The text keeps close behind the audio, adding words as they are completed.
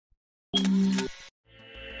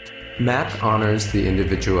MAC honors the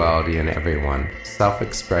individuality in everyone.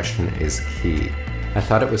 Self-expression is key. I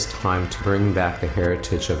thought it was time to bring back the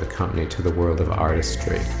heritage of the company to the world of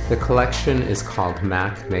artistry. The collection is called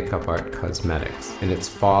MAC Makeup Art Cosmetics, and it's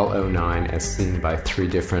Fall '09 as seen by 3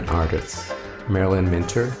 different artists: Marilyn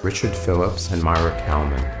Minter, Richard Phillips, and Myra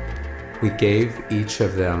Kalman. We gave each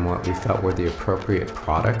of them what we felt were the appropriate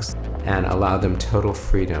products and allowed them total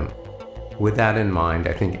freedom. With that in mind,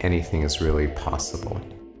 I think anything is really possible.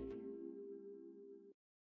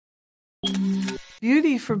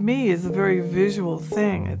 Beauty for me is a very visual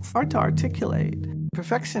thing. It's hard to articulate.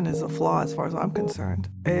 Perfection is a flaw as far as I'm concerned.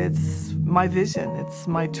 It's my vision, it's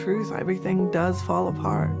my truth. Everything does fall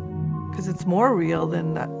apart because it's more real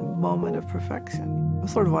than that moment of perfection. I'm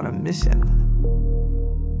sort of on a mission.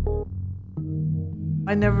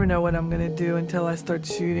 I never know what I'm going to do until I start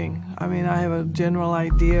shooting. I mean, I have a general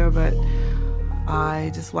idea, but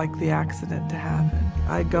I just like the accident to happen.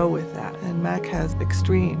 I go with that, and MAC has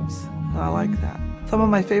extremes, and I like that. Some of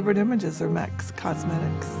my favorite images are MAC's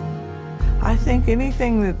cosmetics. I think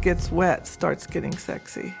anything that gets wet starts getting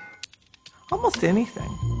sexy. Almost anything.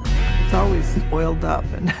 It's always oiled up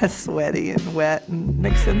and sweaty and wet and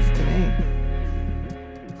makes sense to me.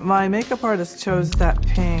 My makeup artist chose that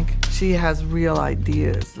pink. She has real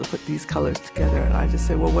ideas to put these colors together, and I just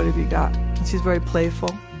say, well, what have you got? And she's very playful,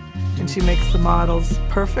 and she makes the models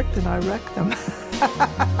perfect, and I wreck them.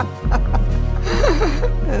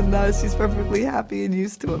 And she's perfectly happy and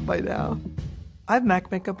used to it by now. I have MAC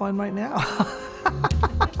makeup on right now.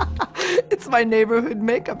 It's my neighborhood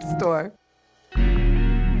makeup store.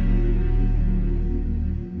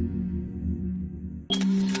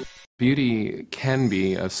 Beauty can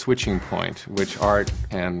be a switching point, which art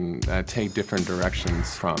can take different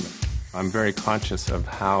directions from. I'm very conscious of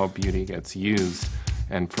how beauty gets used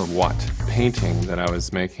and for what. Painting that I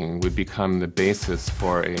was making would become the basis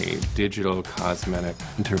for a digital cosmetic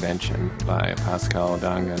intervention by Pascal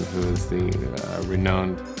Dangan, who is the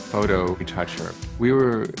renowned photo retoucher. We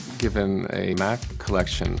were given a MAC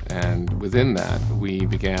collection, and within that we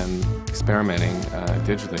began experimenting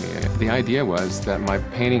digitally. The idea was that my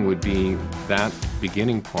painting would be that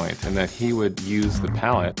beginning point, and that he would use the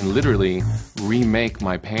palette and literally remake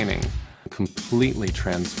my painting, completely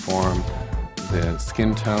transform the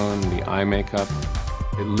skin tone, the eye makeup.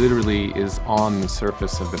 It literally is on the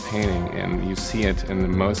surface of the painting, and you see it in the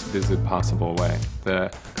most vivid possible way. The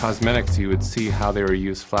cosmetics, you would see how they were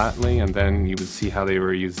used flatly, and then you would see how they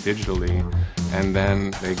were used digitally, and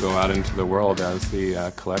then they go out into the world as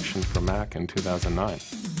the collection for MAC in 2009.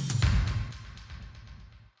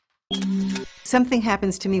 Something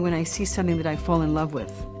happens to me when I see something that I fall in love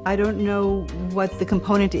with. I don't know what the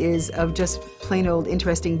component is of just plain old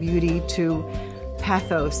interesting beauty to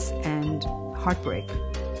pathos and heartbreak.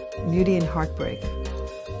 Beauty and heartbreak,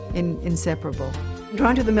 inseparable.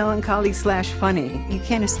 Drawn to the melancholy / funny. You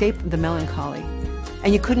can't escape the melancholy,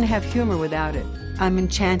 and you couldn't have humor without it. I'm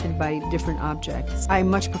enchanted by different objects. I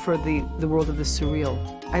much prefer the world of the surreal.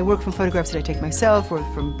 I work from photographs that I take myself, or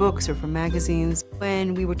from books, or from magazines.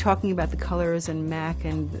 When we were talking about the colors and MAC,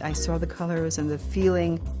 and I saw the colors and the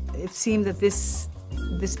feeling, it seemed that this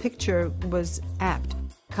picture was apt.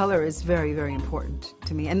 Color is very, very important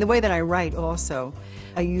to me. And the way that I write also,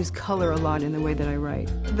 I use color a lot in the way that I write.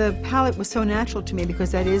 The palette was so natural to me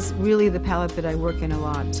because that is really the palette that I work in a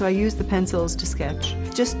lot. So I use the pencils to sketch,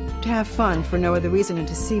 just to have fun for no other reason, and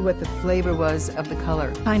to see what the flavor was of the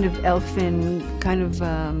color. Kind of elfin, kind of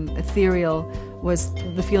ethereal was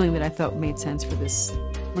the feeling that I thought made sense for this.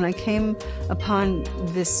 When I came upon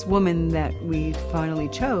this woman that we finally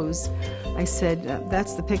chose, I said,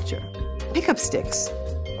 that's the picture. Pickup sticks.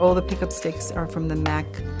 All the pickup sticks are from the MAC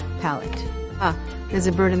palette. Ah, there's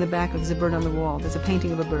a bird in the back, there's a bird on the wall, there's a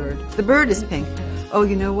painting of a bird. The bird is pink. Oh,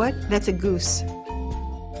 you know what? That's a goose.